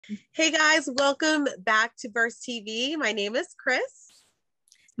Hey guys, welcome back to Burst TV. My name is Chris.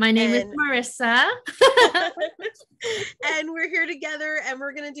 My name is And Marissa. and we're here together and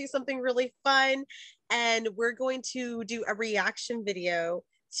we're going to do something really fun. And we're going to do a reaction video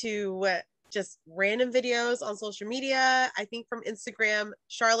to just random videos on social media. I think from Instagram.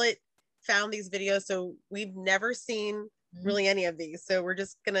 Charlotte found these videos, so we've never seen really any of these. So we're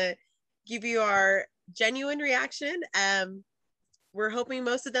just going to give you our genuine reaction. We're hoping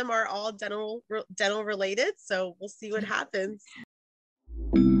most of them are all dental related, so we'll see what happens.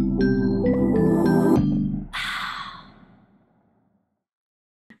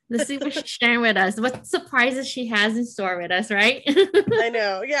 Let's see what she's sharing with us. What surprises she has in store with us, right? I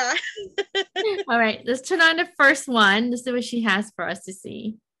know, yeah. All right, let's turn on the first one. Let's see what she has for us to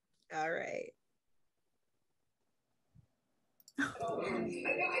see. All right. Oh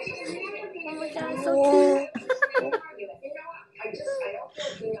my God, so cute.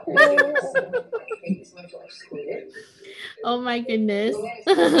 Oh my goodness.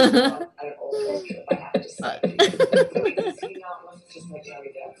 Oh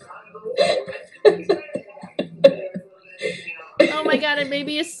my God, and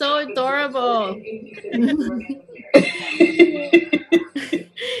baby is so adorable.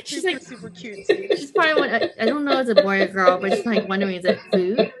 She's like super cute. She's probably one. I don't know if it's a boy or girl, but she's like wondering, is it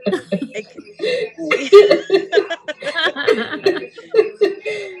food?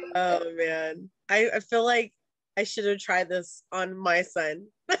 Oh man, I feel like I should have tried this on my son.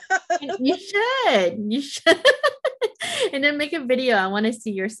 You should, and then make a video. I want to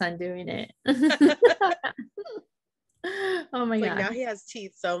see your son doing it. Oh my God. Now he has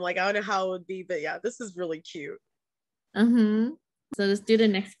teeth, so I'm like, I don't know how it would be, but yeah, this is really cute. So let's do the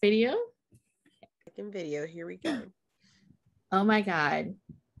next video. Second video, here we go. Oh my God.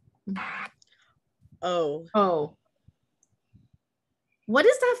 Oh, what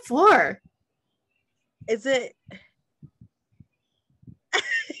is that for? Is it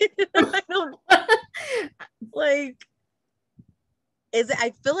I don't like, is it,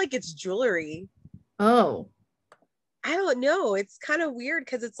 I feel like it's jewelry. Oh, I don't know, it's kind of weird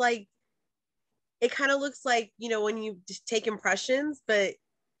because it's like, it kind of looks like, when you just take impressions, but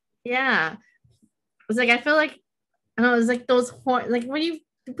yeah. It's like, I feel like, I don't know, it's like those like when you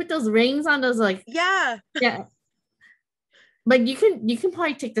put those rings on those, like, yeah. But you can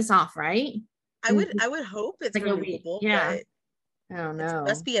probably take this off, right? I would hope it's like removable, yeah. But I don't know. It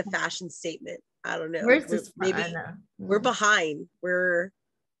must be a fashion statement. I don't know. Where's this maybe we're behind.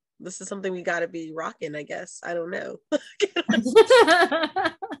 This is something we got to be rocking, I guess. I don't know.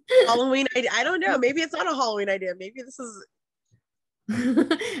 Halloween idea. I don't know. Maybe it's not a Halloween idea. Maybe this is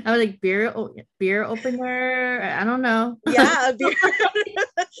I was like beer opener. I don't know. Yeah, a beer.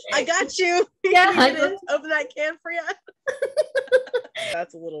 I got you. Yeah, open that can for you.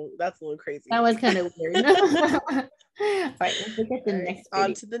 That's a little crazy. That was kind of weird. All right, let's look at the next video.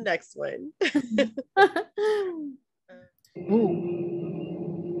 On to the next one.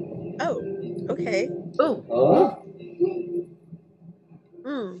 Ooh. Oh, okay.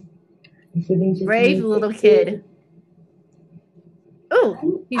 Ooh. Brave little kid.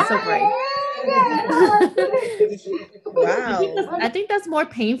 Oh, he's so brave. Wow. I think that's more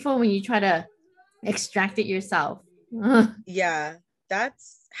painful when you try to extract it yourself. Yeah,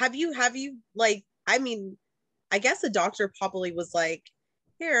 have you like, I mean, I guess the doctor probably was like,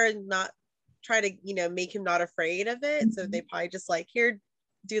 here, not try to, make him not afraid of it. So they probably just like, here,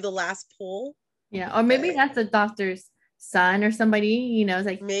 do the last pull. Yeah, or maybe that's the doctor's son or somebody, it's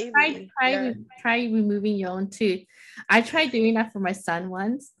like, maybe try removing your own tooth. I tried doing that for my son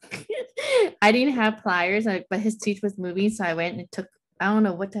once. I didn't have pliers, but his tooth was moving, so I went and took, I don't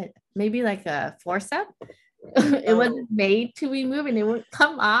know what that, maybe like a forceps. It wasn't made to remove and it would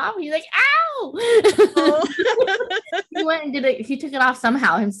come off. He's like, ow. He went and did it. He took it off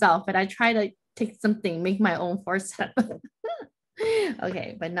somehow himself, but I tried to take something, make my own forceps.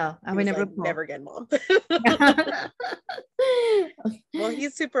 Okay, but no, I would never. Like, never again, Mom. Well,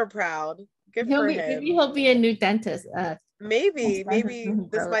 he's super proud. Good for him. Maybe he'll be a new dentist. Maybe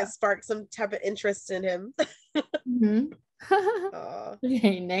this might spark some type of interest in him.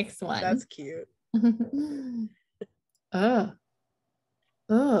 Okay, next one. That's cute.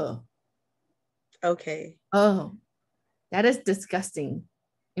 Okay. Oh, that is disgusting.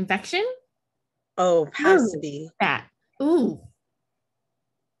 Infection? Oh, has to be. Fat. Ooh.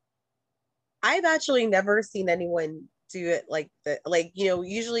 I've actually never seen anyone do it like that. Like,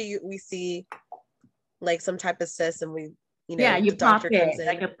 usually we see like some type of cyst and we, you pop it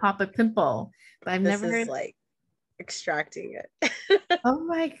like a pop a pimple. But I've never heard like extracting it. Oh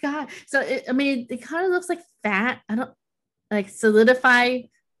my God. So it kind of looks like fat. I don't like solidify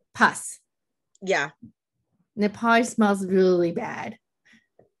pus. Yeah. And it probably smells really bad.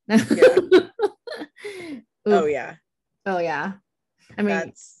 Yeah. Oh yeah. Oh yeah. I mean,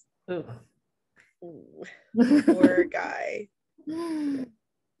 that's poor guy.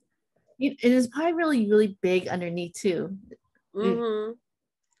 It is probably really, really big underneath too. Mm-hmm.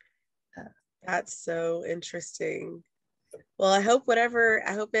 That's so interesting. Well, I hope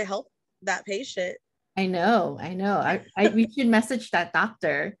it helped that patient. I know. We should message that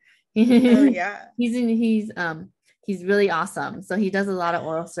doctor. Oh yeah. He's really awesome. So he does a lot of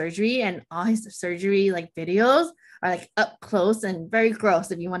oral surgery, and all his surgery like videos are like up close and very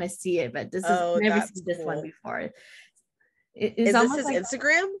gross if you want to see it. But I've never seen this one before. Is this his like,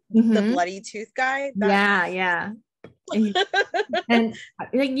 Instagram? Mm-hmm. The bloody tooth guy? Yeah. And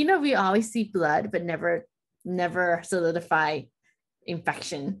like, you know, we always see blood, but never solidify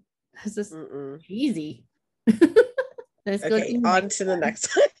infection. It's just easy. Let's go to on to the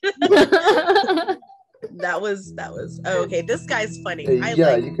next one. that was okay. This guy's funny.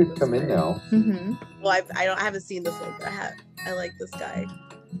 You could come in now. Mm-hmm. Well, I haven't seen this one, but I like this guy.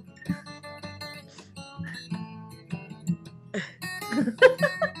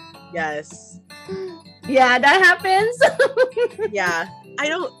 Yes. Yeah, that happens. Yeah.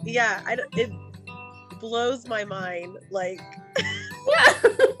 It blows my mind. Like, yeah.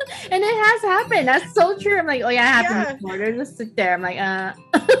 And it has happened. That's so true. I'm like, oh yeah, it happened before. They're just sit there. I'm like,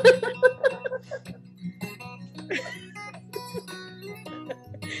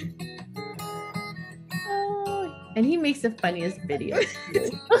 And he makes the funniest videos.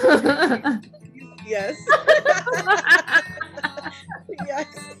 Yes. Yes.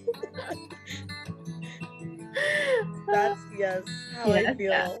 That's how I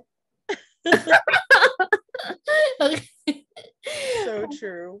feel. Yeah. Okay. So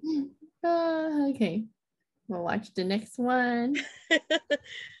true. Okay. We'll watch the next one.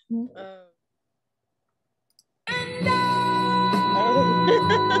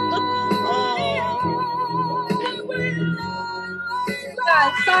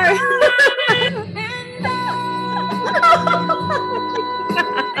 God, sorry.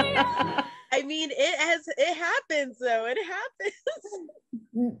 I mean, it happens though. It happens.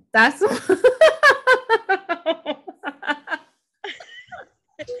 That's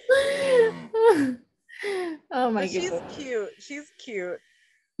oh my goodness. She's cute.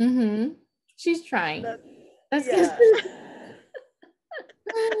 Mm-hmm. She's trying. That's good.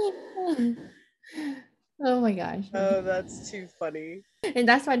 Oh my gosh. Oh, that's too funny. And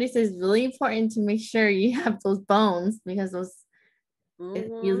that's why this is really important to make sure you have those bones, because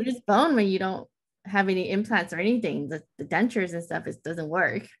you lose bone when you don't have any implants or anything. The dentures and stuff, it doesn't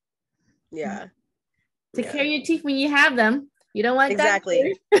work. Yeah. Take care of your teeth when you have them. You don't want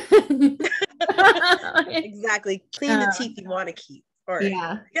exactly. Exactly. Clean the teeth you want to keep. All right.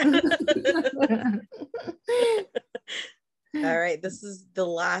 Yeah. All right. This is the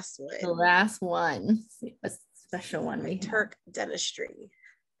last one. The last one. A special one. We Turk dentistry.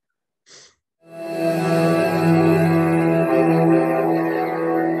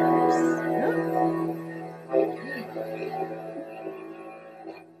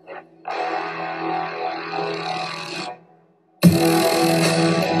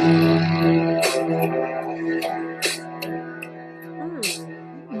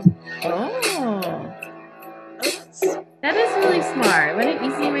 That is really smart. What an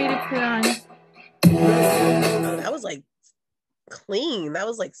easy way to put on. That was like clean. That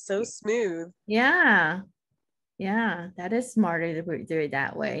was like so smooth. Yeah. That is smarter to do it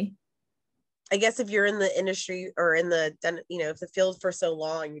that way. I guess if you're in the industry or in the, if the field for so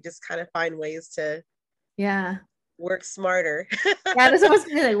long, you just kind of find ways to work smarter. Yeah, that's supposed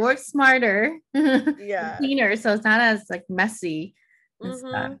to be like work smarter. Yeah. Cleaner, so it's not as like messy and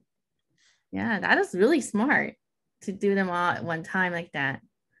stuff. Yeah, that is really smart to do them all at one time like that.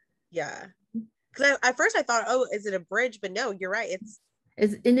 Yeah. Because at first I thought, oh, is it a bridge? But no, you're right.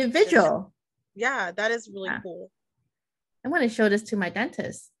 It's individual. Yeah, that is really cool. I want to show this to my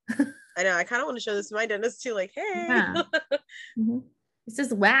dentist. I know. I kind of want to show this to my dentist too. Like, hey. Yeah. It's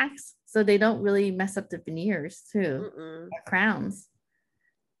just wax, so they don't really mess up the veneers too, or crowns.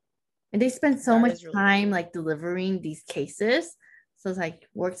 And they spend so much time like delivering these cases. So it's like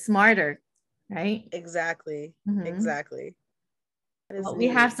work smarter, right? Exactly. Exactly. Well, we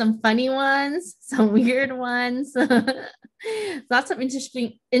have some funny ones, some weird ones. Lots of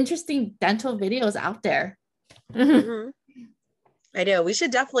interesting dental videos out there. I know. We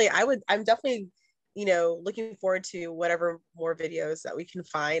should definitely. I'm definitely, looking forward to whatever more videos that we can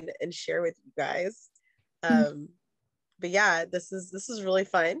find and share with you guys. But yeah, this is really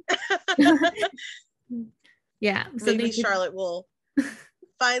fun. Yeah. So maybe Charlotte will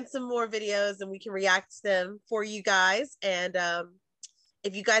find some more videos and we can react to them for you guys. And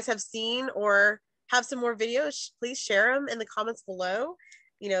if you guys have seen or have some more videos, please share them in the comments below.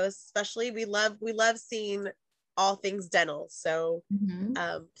 You know, especially we love seeing all things dental. So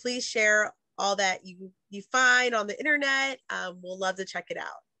please share all that you find on the internet. We'll love to check it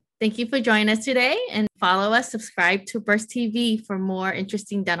out. Thank you for joining us today, and follow us, subscribe to Burst TV for more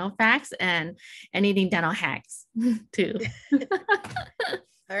interesting dental facts and anything dental hacks too.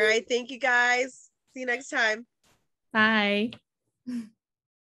 All right. Thank you guys. See you next time. Bye.